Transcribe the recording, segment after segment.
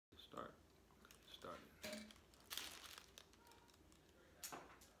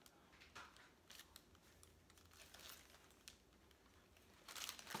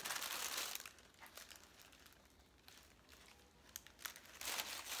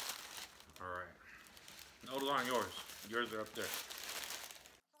No, those aren't yours. Yours are up there.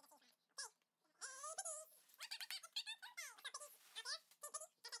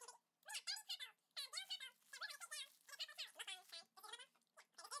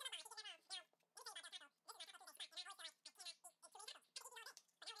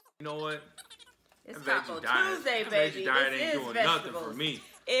 You know what? It's Taco Tuesday, baby. Diet This ain't is doing vegetables. nothing for me.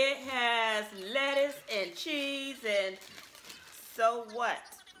 It has lettuce and cheese and so what?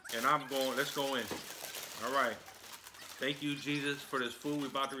 And I'm going, let's go in. All right. Thank you, Jesus, for this food we're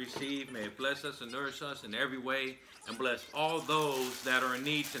about to receive. May it bless us and nourish us in every way and bless all those that are in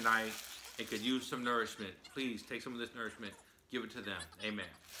need tonight and could use some nourishment. Please take some of this nourishment, give it to them. Amen.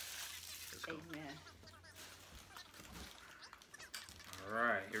 Let's go. Amen. All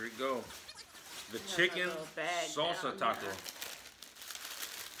right, here we go. The chicken salsa taco.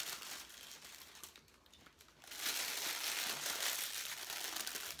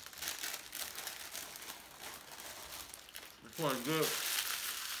 This one's good.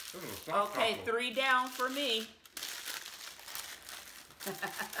 This is a soft Okay, taco. 3 down for me.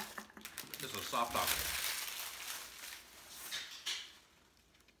 This is a soft taco.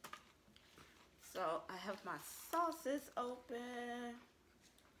 So I have my sauces open.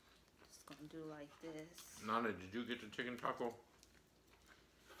 Just gonna do like this. Nana, did you get the chicken taco?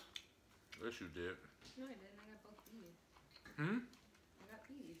 Yes, you did. No, I didn't. I got both these. Hmm? I got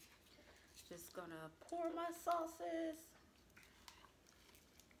these. Just gonna pour my sauces.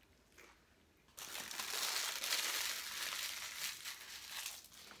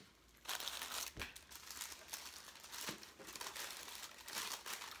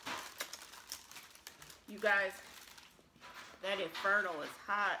 You guys, that inferno is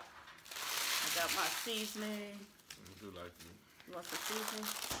hot. I got my seasoning. I do like you. You want some seasoning?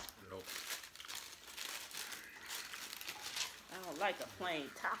 Nope. I don't like a plain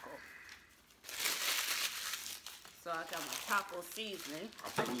taco. So I got my taco seasoning. I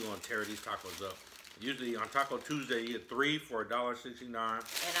think we're gonna tear these tacos up. Usually on Taco Tuesday, you get 3 for $1.69. And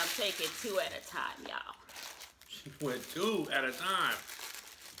I'm taking 2 at a time, y'all. She went 2 at a time.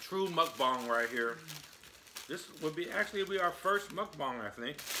 True mukbang right here. This would be actually be our first mukbang, I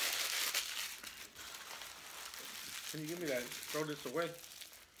think. Can you give me that? Throw this away.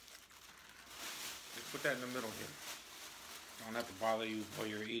 Just put that in the middle here. Don't have to bother you while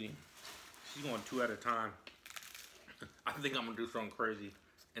you're eating. She's going 2 at a time. I think I'm gonna do something crazy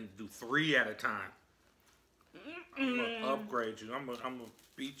and do 3 at a time. I'm gonna upgrade you. I'm gonna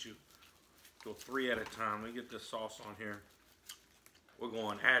beat you. Go 3 at a time. Let me get this sauce on here. We're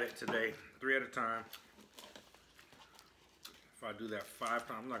going at it today. 3 at a time. If I do that 5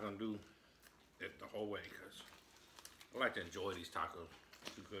 times, I'm not gonna do it the whole way because I like to enjoy these tacos.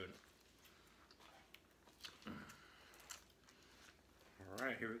 Too good. All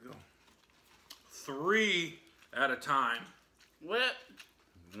right, here we go. 3 at a time. What?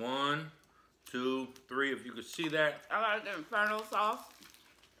 1, 2, 3. If you could see that. I like the inferno sauce.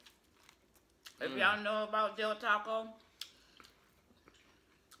 If y'all know about Del Taco,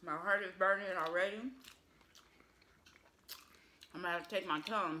 my heart is burning already. I'm gonna have to take my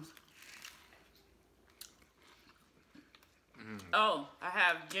Tums. Oh, I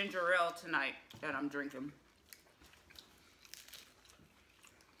have ginger ale tonight that I'm drinking.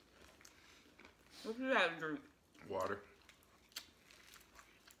 What do you have to drink? Water.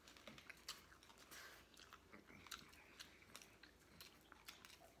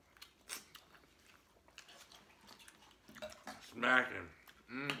 Smacking.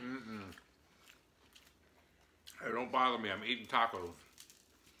 Hey, don't bother me. I'm eating tacos.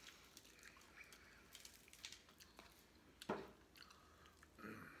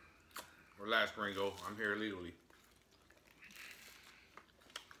 Relax, Ringo. I'm here legally.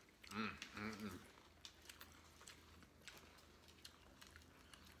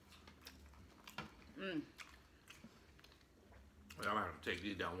 Well, I'm gonna have to take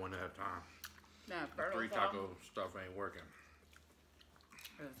these down one at a time. Now, The 3 taco stuff ain't working.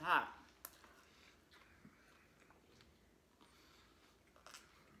 It's hot.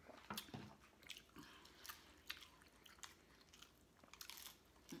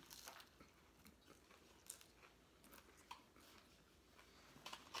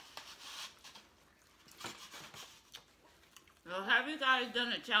 So have you guys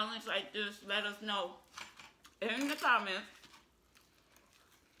done a challenge like this? Let us know in the comments.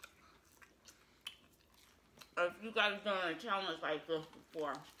 If you guys done a challenge like this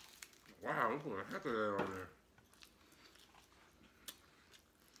before. Wow, look what the heck is that on there?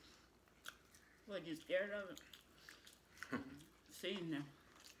 What, you scared of it? Seasoning.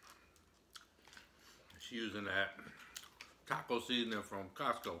 She's using that taco seasoning from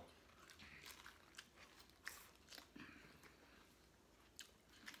Costco.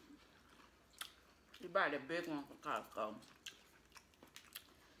 buy the big one from Costco.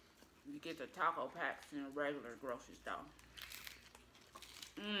 You get the taco packs in a regular grocery store.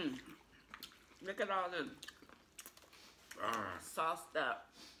 Mmm. Look at all this sauced up.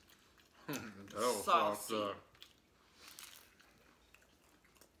 Oh, Saucy.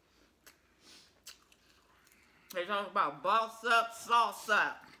 They talk about boss up, sauce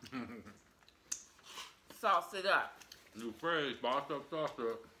up. Sauce it up. New phrase, boss up, sauce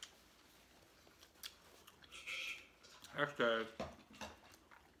up. Hashtag.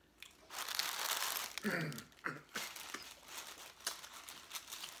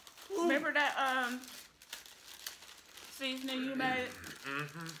 Remember that seasoning you made?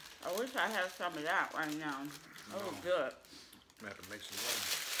 Mm-hmm. I wish I had some of that right now. That was good. I have to make some more.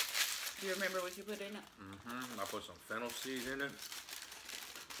 Do you remember what you put in it? Mm-hmm. I put some fennel seeds in it,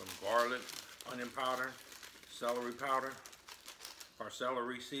 some garlic, onion powder, celery powder, or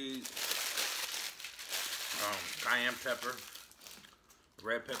celery seeds, cayenne pepper,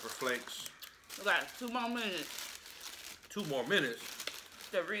 red pepper flakes. We got 2 more minutes 2 more minutes.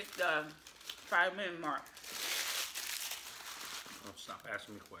 to reach the 5-minute mark. Oh, stop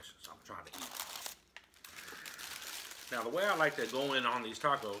asking me questions. I'm trying to eat. Now, the way I like to go in on these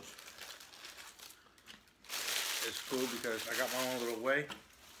tacos is cool because I got my own little way.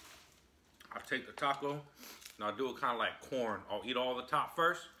 I'll take the taco and I'll do it kind of like corn. I'll eat all the top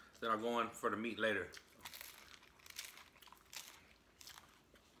first, then I'll go in for the meat later.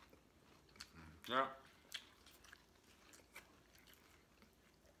 Yeah.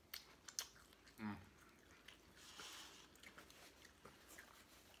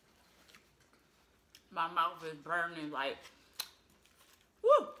 My mouth is burning like,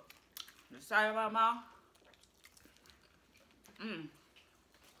 woo! The side of my mouth. Mmm.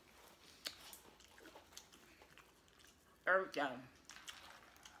 Everything.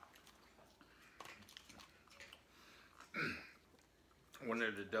 When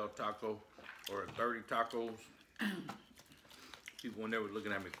there's a Del Taco or a 30 tacos, people when they were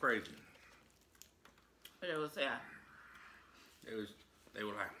looking at me crazy. What it was that? They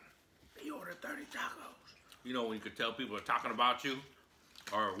were like, you ordered 30 tacos. You know when you could tell people are talking about you,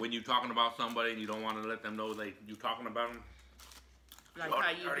 or when you're talking about somebody and you don't want to let them know you talking about them. Like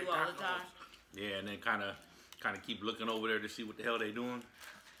how you do all the time? Yeah, and then kind of keep looking over there to see what the hell they doing.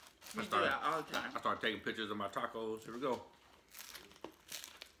 You do that all the time. I started taking pictures of my tacos. Here we go.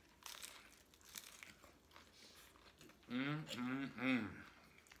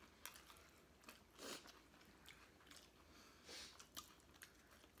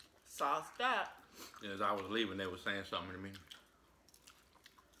 Sauced up. As I was leaving, they were saying something to me.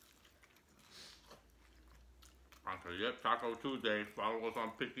 I said, yep, Taco Tuesday. Follow us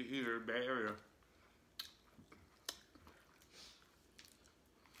on PickyEaterBayArea.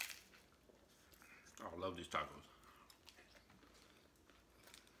 Oh, I love these tacos.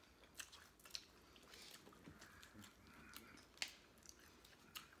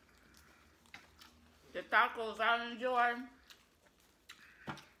 The tacos I enjoy,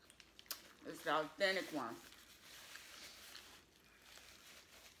 it's the authentic one.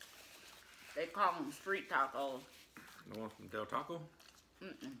 They call them street tacos. The one from Del Taco?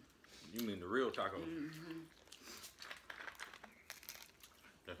 Mm-mm. You mean the real taco? Mm-hmm.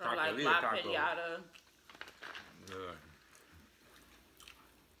 The So like taqueria La taco. PickyEater, Good.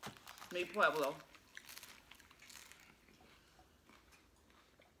 Mi Pueblo.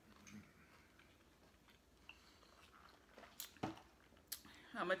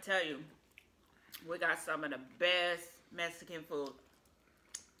 I'm gonna tell you, we got some of the best Mexican food.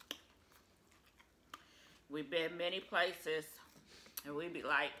 We've been many places, and we be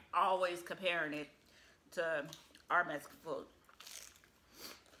like always comparing it to our Mexican food.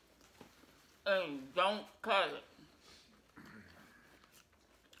 And don't cut it.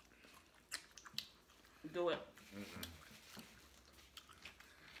 Do it.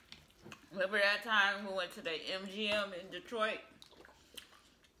 Remember that time we went to the MGM in Detroit?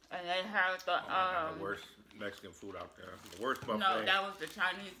 And they had the, the worst Mexican food out there. The worst buffet. No, that was the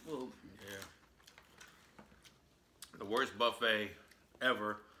Chinese food. Yeah. The worst buffet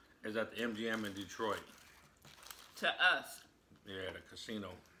ever is at the MGM in Detroit. To us, Yeah, the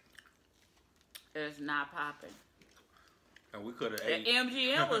casino. it's not popping. And we could have The ate.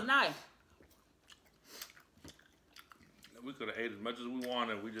 MGM was nice. We could have ate as much as we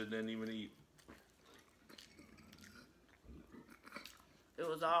wanted. We just didn't even eat. It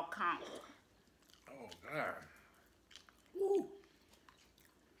was all comp. Oh God. Woo.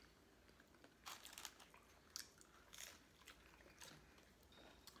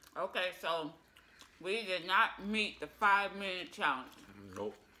 Okay, so we did not meet the 5-minute challenge.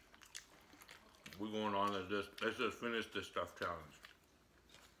 Nope. We're going on to this. Let's just finish this stuff challenge.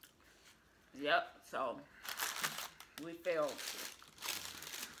 Yep, so we failed.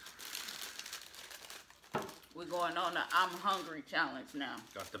 We're going on the I'm hungry challenge now.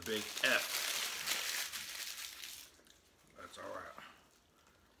 Got the big F. That's all right.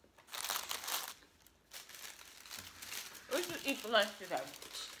 What did you eat for lunch today?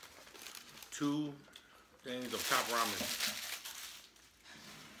 2 things of top ramen.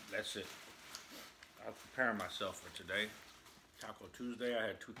 That's it. I was preparing myself for today. Taco Tuesday, I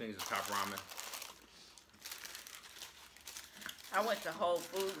had 2 things of top ramen. I went to Whole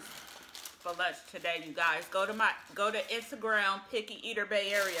Foods for lunch today, you guys. Go to Instagram,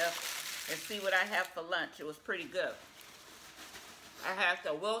 PickyEaterBayArea, and see what I have for lunch. It was pretty good. I have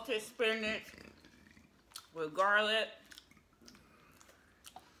the wilted spinach with garlic,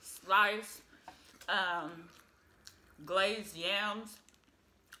 sliced glazed yams,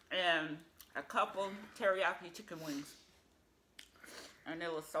 and a couple teriyaki chicken wings. And it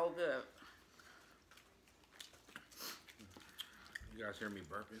was so good. You guys hear me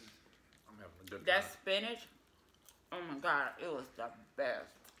burping? I'm having a good That time. spinach, oh my God, it was the best.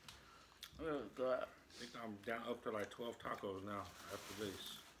 It was good. I think I'm down up to like 12 tacos now after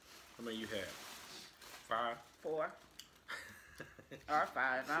this. How many you had? 5? 4 or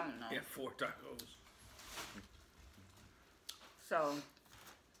 5, I don't know. Yeah, 4 tacos. So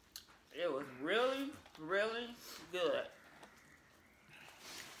it was really, really good.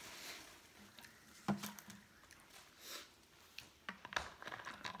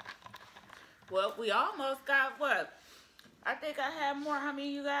 Well, we almost got what? I think I had more. How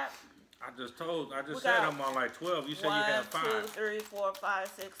many you got? I just said got I'm on like 12. You said 1, you had 2, 5. 3, 4, 5,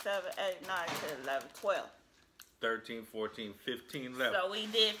 6, 7, 8, 9, 10, 11, 12. 13, 14, 15 left. So we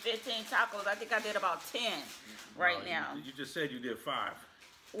did 15 tacos. I think I did about 10 right No, now. You just said you did 5.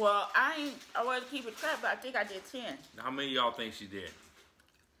 Well, I wasn't keeping track, but I think I did 10. How many of y'all think she did?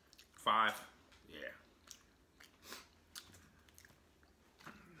 5? Yeah.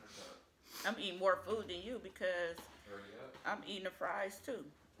 I'm eating more food than you because I'm eating the fries too.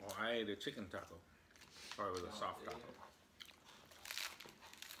 Well, I ate a chicken taco. Probably with a soft taco.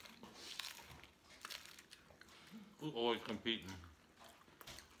 We're always competing.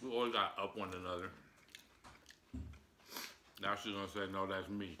 We always got up one another. Now she's gonna say, no, that's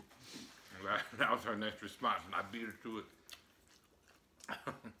me. That was her next response, and I beat her to it.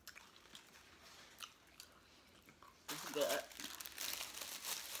 It's good.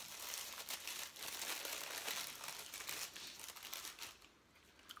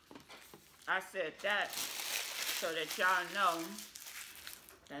 I said that so that y'all know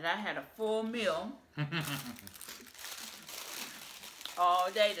that I had a full meal all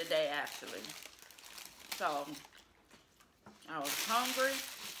day today, actually. So I was hungry.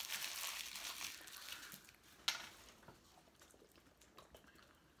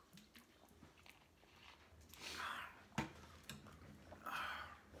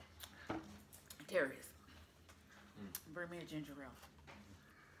 Darius, bring me a ginger ale.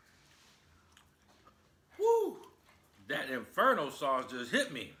 Woo! That Inferno sauce just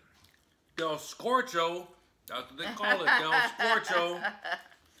hit me. Del Scorcho, that's what they call it, Del Scorcho,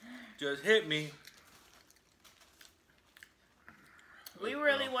 just hit me. We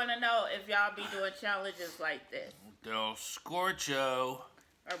really want to know if y'all be doing challenges like this, Del Scorcho.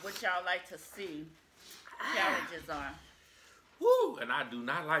 or what y'all like to see challenges on. Woo! And I do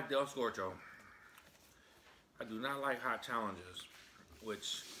not like Del Scorcho. I do not like hot challenges,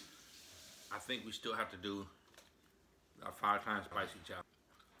 which I think we still have to do a 5 times spicy challenge.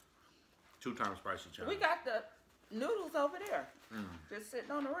 2 times spicy challenge. We got the noodles over there, just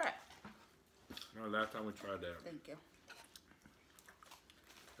sitting on the rack. No, last time we tried that, Thank you.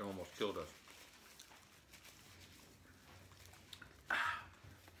 it almost killed us.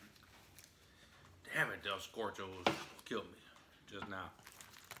 Damn it, Del Scorcho killed me just now.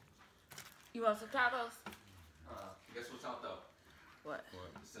 You want some tacos? Guess what's out though? What? What?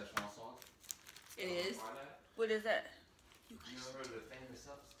 The Szechuan sauce. It is. Try that? What is that? You ever heard of the famous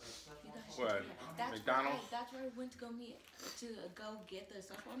Szechuan sauce? What? That's McDonald's? Right. That's where I went to go get the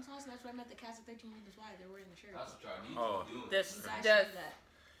Szechuan sauce. And that's where I met the cast of 13 Reasons Why. They were in the shirt. That's what Chinese Oh. doing. This, It's actually this, that.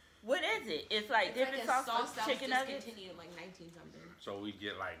 what is it? It's like It's different like a sauce sauces, that chicken was nuggets. discontinued in like 19 something. So we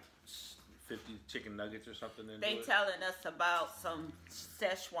get like 50 chicken nuggets or something into They it? telling us about some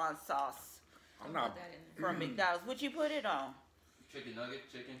Szechuan sauce I'm Put not. that in there. from McDonald's. What you put it on? Chicken nugget,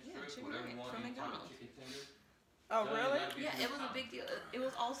 chicken Yeah, strip, chicken whatever you nugget want. from Any kind of McDonald's. chicken tender. Oh, Yeah, really? that'd be Yeah, good it was a time. big deal. It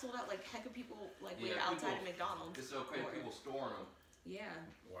was all sold out. Like heck of people like Yeah, waited outside of people- McDonald's. It's okay. for it. People storing them. Yeah.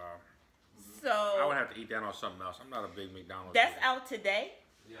 Wow. I would So have to eat that on something else. I'm not a big McDonald's. that's eater. out today.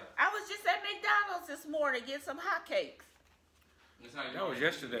 Yeah. I was just at McDonald's this morning getting some hotcakes. That's how you That was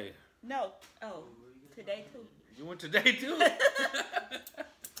yesterday. No. Oh, today too. You went today too?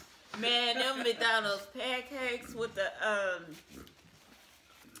 Man, them McDonald's pancakes with the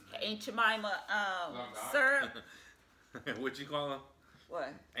Aunt Jemima syrup. What you call them?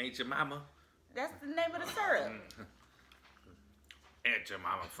 What? Ain't your mama? That's the name of the syrup. Ain't your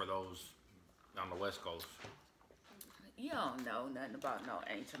mama for those on the West Coast. You don't know nothing about no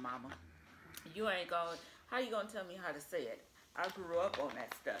Aunt Jemima. You ain't going. How you gonna tell me how to say it? I grew up on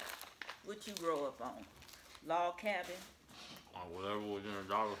that stuff. What you grow up on? Log cabin? Or whatever was in the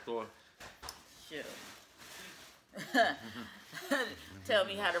dollar store. Sure. Tell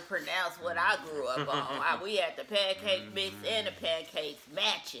me how to pronounce what I grew up on. We had the pancake mix and the pancakes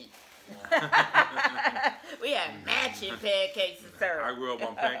matching. We had matching pancakes and syrup. I grew up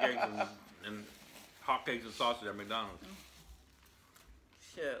on pancakes and hotcakes and sausage at McDonald's.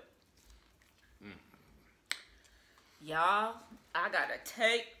 Sure. Y'all, I gotta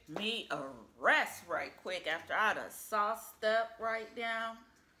take me a rest right quick after I done sauced up right down.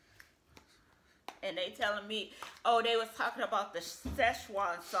 And they telling me, oh, they was talking about the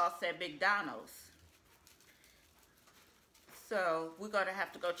Szechuan sauce at McDonald's. So we're gonna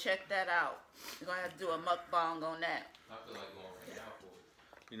have to go check that out. We're gonna have to do a mukbang on that. I feel like going right now for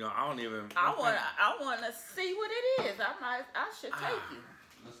it. You know, I don't even. I wanna see what it is. I should take you.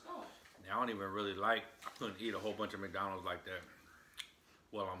 Let's go. I don't even really like. I couldn't eat a whole bunch of McDonald's like that.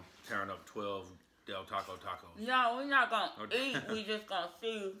 Well, I'm tearing up 12 Del Taco tacos. No, we're not gonna eat. We just gonna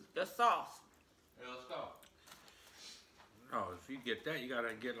see the sauce. Hey, let's go. No, if you get that, you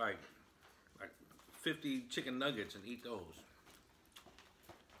gotta get like 50 chicken nuggets and eat those.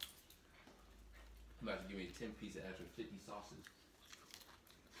 I'm about to give me 10 pieces after 50 sauces.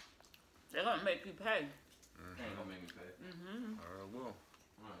 They're gonna make you pay. They ain't gonna make me pay. Mm-hmm. Will.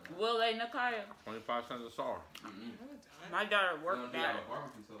 Will they, Nakaya? 25 cents a sauce. My daughter worked They don't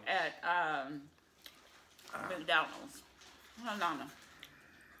do at that on barbecue sauce. McDonald's.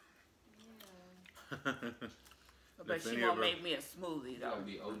 No. But she won't make me a smoothie You though. gotta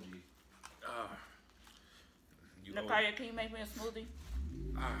be OG. Nakaya, can you make me a smoothie?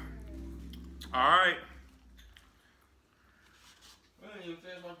 All right. I didn't even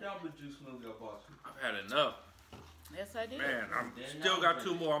finish my Jamba Juice smoothie I bought you. I've had enough. Yes, I did. Man, I'm still got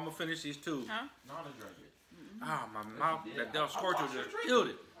 2 more. I'm gonna finish these 2. Huh? Not a drink it. Ah, my mouth. That Del Scorcho just killed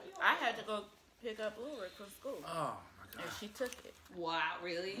it. I had to go pick up Lura from school. Oh my And God. she took it. Wow,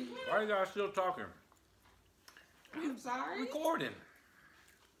 really? Why you guys still talking? I'm sorry. Recording.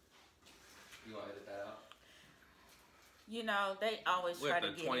 You gonna edit that out? You know, they always We're try at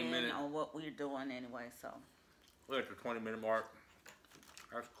to the get 20 in minute. on what we're doing anyway, so. We're at the 20-minute mark.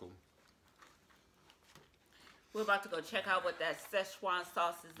 That's cool. We're about to go check out what that Szechuan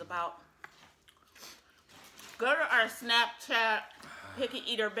sauce is about. Go to our Snapchat,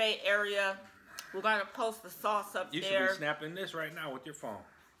 PickyEaterBayArea. We're going to post the sauce up You there. should be snapping this right now with your phone.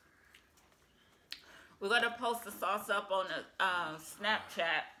 We're going to post the sauce up on the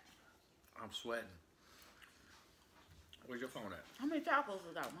Snapchat. I'm sweating. Where's your phone at? How many tacos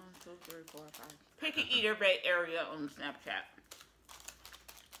we got? 1, 2, 3, 4, 5. PickyEaterBayArea on Snapchat.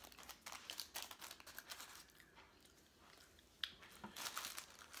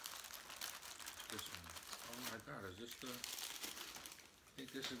 This one. Oh my God, is this the... I think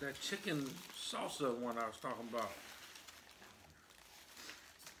this is that chicken salsa one I was talking about.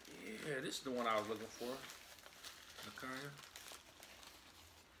 Yeah, this is the one I was looking for. Nakaya.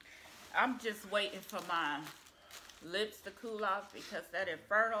 I'm just waiting for my lips to cool off because that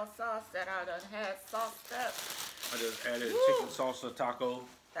Inferno sauce that I done had sauced up. I just added Woo. chicken salsa taco.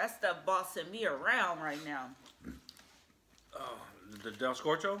 That's the bossing me around right now. The Del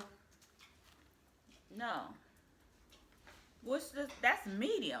Scorcho? No. What's this? That's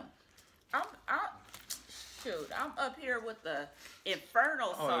medium. I'm up here with the Inferno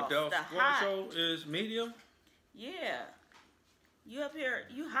Oh, sauce. the Del hot. Scorcho is medium? Yeah. You up here,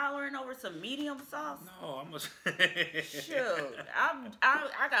 you hollering over some medium sauce? No, I'm a... Shoot.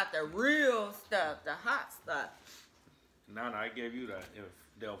 I got the real stuff, the hot stuff. No, I gave you that.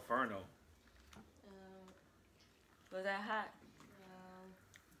 Del Ferno. Was that hot?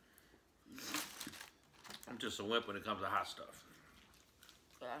 I'm just a wimp when it comes to hot stuff.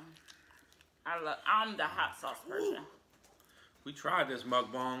 Yeah. I'm the hot sauce person. We tried this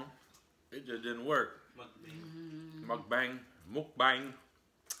mukbang. It just didn't work. MukBang.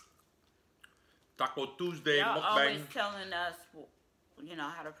 Taco Tuesday, Y'all mukbang. always telling us, you know,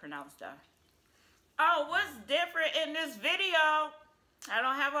 how to pronounce stuff. Oh, what's different in this video? I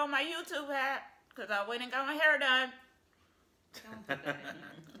don't have on my YouTube hat because I went and got my hair done. Don't put that in.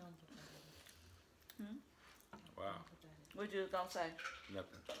 Don't put that in. Wow. Don't put that in. What you was gonna say?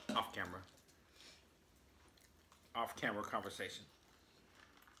 Nothing. Off camera. Off camera conversation.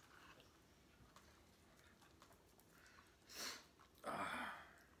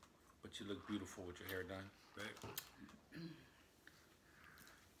 But you look beautiful with your hair done, babe.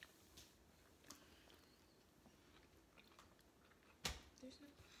 There's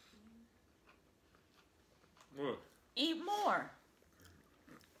no. What? Eat more.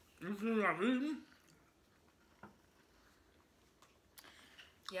 You see I'm eating?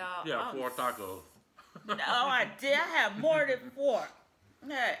 Y'all. Yeah, 4 tacos. No, I did. I have more than 4.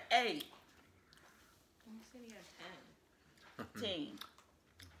 I had 8. You said you had 10. 10.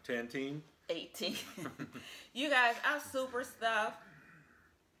 10 team? 18. You guys, I'm super stuffed.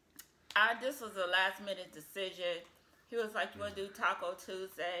 This was a last minute decision. He was like, you want to do Taco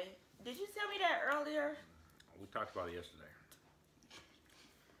Tuesday? Did you tell me that earlier? We talked about it yesterday.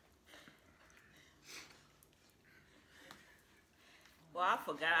 Well, I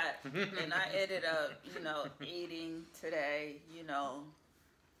forgot. And I ended up, eating today.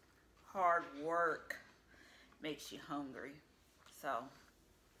 Hard work makes you hungry. So.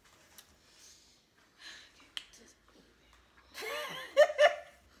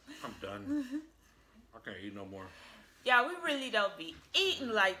 I'm done. I can't eat no more. Yeah, we really don't be eating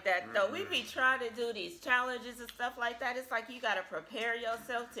like that, though. We be trying to do these challenges and stuff like that. It's like you got to prepare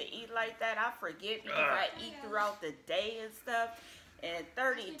yourself to eat like that. I forget because I eat throughout the day and stuff. And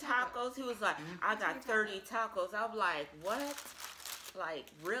 30 tacos. He was like, I got 30 tacos. I'm like, what? Like,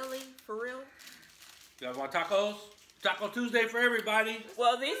 really? For real? You guys want tacos? Taco Tuesday for everybody.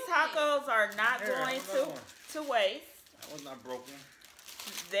 Well, these tacos are not Here, going have another to waste. That one's not broken.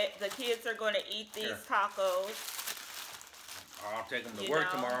 The kids are going to eat these Here. tacos. I'll take them to You work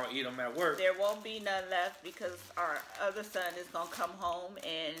know, tomorrow, eat them at work. There won't be none left because our other son is going to come home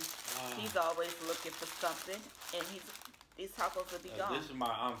and he's always looking for something. And these tacos will be gone. This is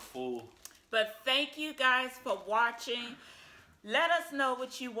my I'm full. But thank you guys for watching. Let us know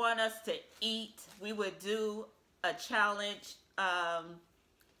what you want us to eat. We would do a challenge.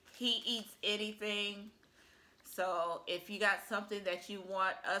 He eats anything. So if you got something that you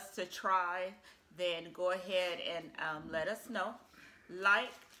want us to try, then go ahead and let us know.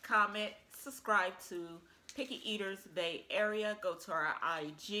 Like, comment, subscribe to Picky Eaters Bay Area. Go to our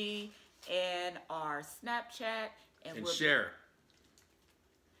IG and our Snapchat. And Share.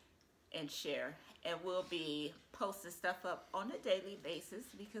 And share. And we'll be posting stuff up on a daily basis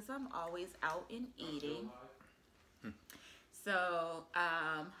because I'm always out and eating. So,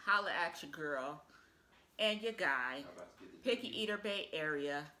 holla at your girl and your guy. Picky Eater Bay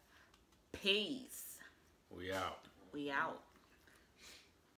Area. Peace. We out. We out.